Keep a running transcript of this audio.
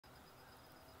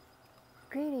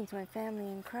Greetings, my family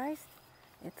in Christ.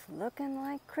 It's looking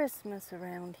like Christmas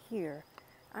around here.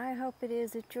 I hope it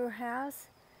is at your house.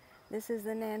 This is the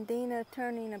Nandina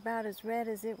turning about as red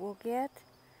as it will get,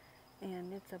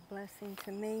 and it's a blessing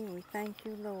to me. We thank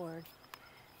you, Lord.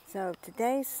 So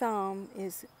today's psalm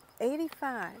is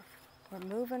 85. We're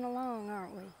moving along,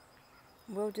 aren't we?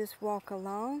 We'll just walk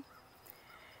along.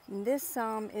 And this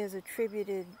psalm is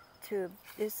attributed to,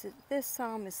 this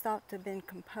psalm is thought to have been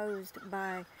composed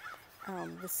by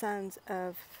the sons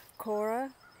of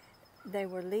Korah. They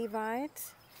were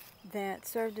Levites that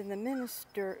served in the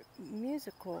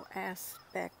musical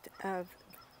aspect of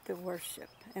the worship.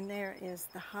 And there is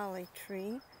the holly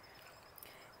tree.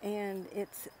 And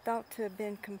it's thought to have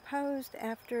been composed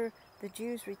after the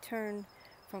Jews returned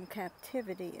from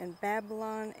captivity in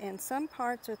Babylon, and some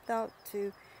parts are thought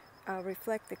to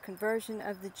reflect the conversion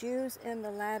of the Jews in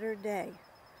the latter day.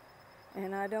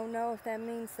 And I don't know if that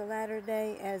means the latter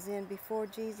day as in before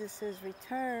Jesus'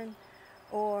 return,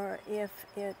 or if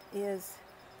it is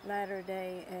latter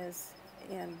day as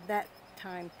in that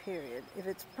time period. If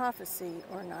it's prophecy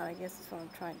or not, I guess is what I'm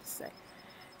trying to say.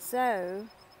 So,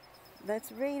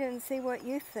 let's read and see what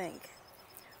you think.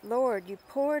 Lord, you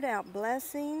poured out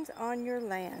blessings on your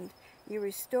land. You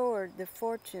restored the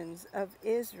fortunes of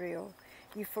Israel.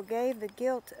 You forgave the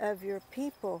guilt of your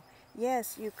people.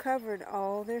 Yes, you covered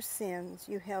all their sins.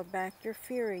 You held back your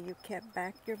fury. You kept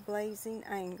back your blazing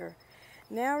anger.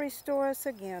 Now restore us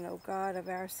again, O God of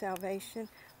our salvation.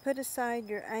 Put aside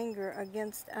your anger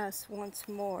against us once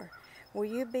more. Will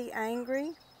you be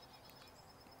angry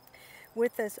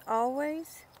with us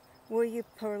always? Will you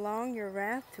prolong your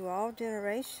wrath to all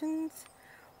generations?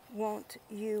 Won't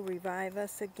you revive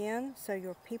us again so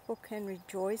your people can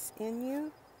rejoice in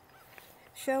you?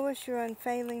 Show us your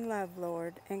unfailing love,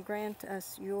 Lord, and grant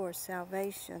us your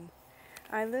salvation.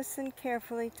 I listen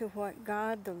carefully to what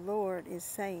God the Lord is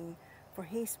saying, for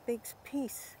he speaks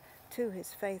peace to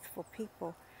his faithful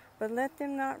people, but let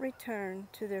them not return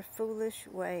to their foolish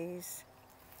ways.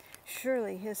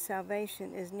 Surely his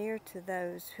salvation is near to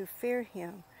those who fear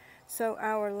him, so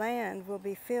our land will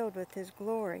be filled with his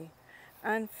glory.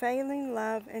 Unfailing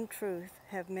love and truth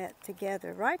have met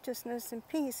together. Righteousness and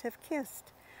peace have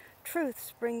kissed. Truth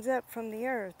springs up from the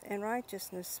earth, and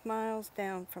righteousness smiles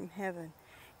down from heaven.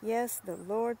 Yes, the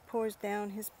Lord pours down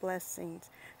his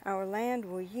blessings. Our land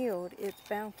will yield its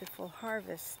bountiful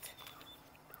harvest.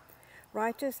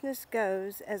 Righteousness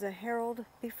goes as a herald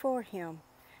before him,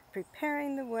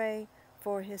 preparing the way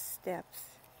for his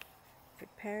steps.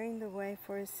 Preparing the way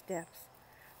for his steps.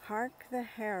 Hark the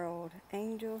herald,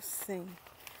 angels sing.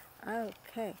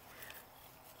 Okay.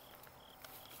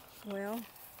 Well,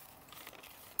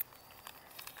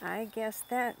 I guess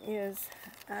that is,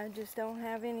 I just don't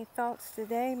have any thoughts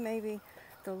today. Maybe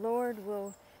the Lord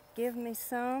will give me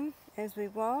some as we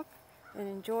walk and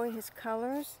enjoy his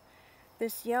colors.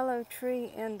 This yellow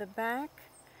tree in the back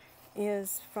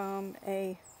is from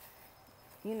a,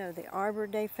 you know, the Arbor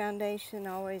Day Foundation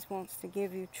always wants to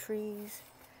give you trees.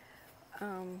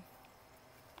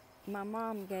 My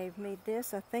mom gave me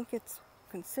this. I think it's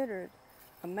considered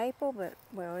a maple, but,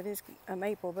 well, it is a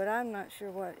maple, but I'm not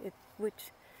sure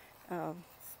which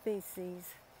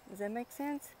species. Does that make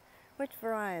sense? Which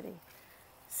variety?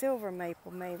 Silver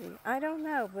maple, maybe. I don't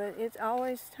know, but it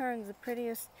always turns the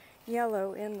prettiest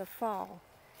yellow in the fall.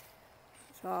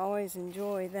 So I always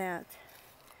enjoy that.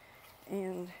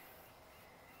 And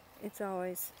it's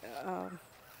always,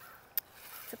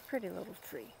 it's a pretty little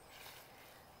tree.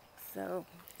 So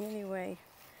anyway,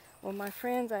 well, my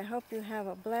friends, I hope you have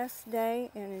a blessed day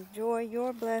and enjoy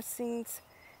your blessings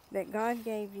that God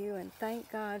gave you, and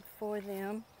thank God for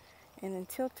them. And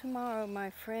until tomorrow, my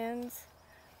friends,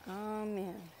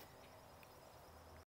 amen.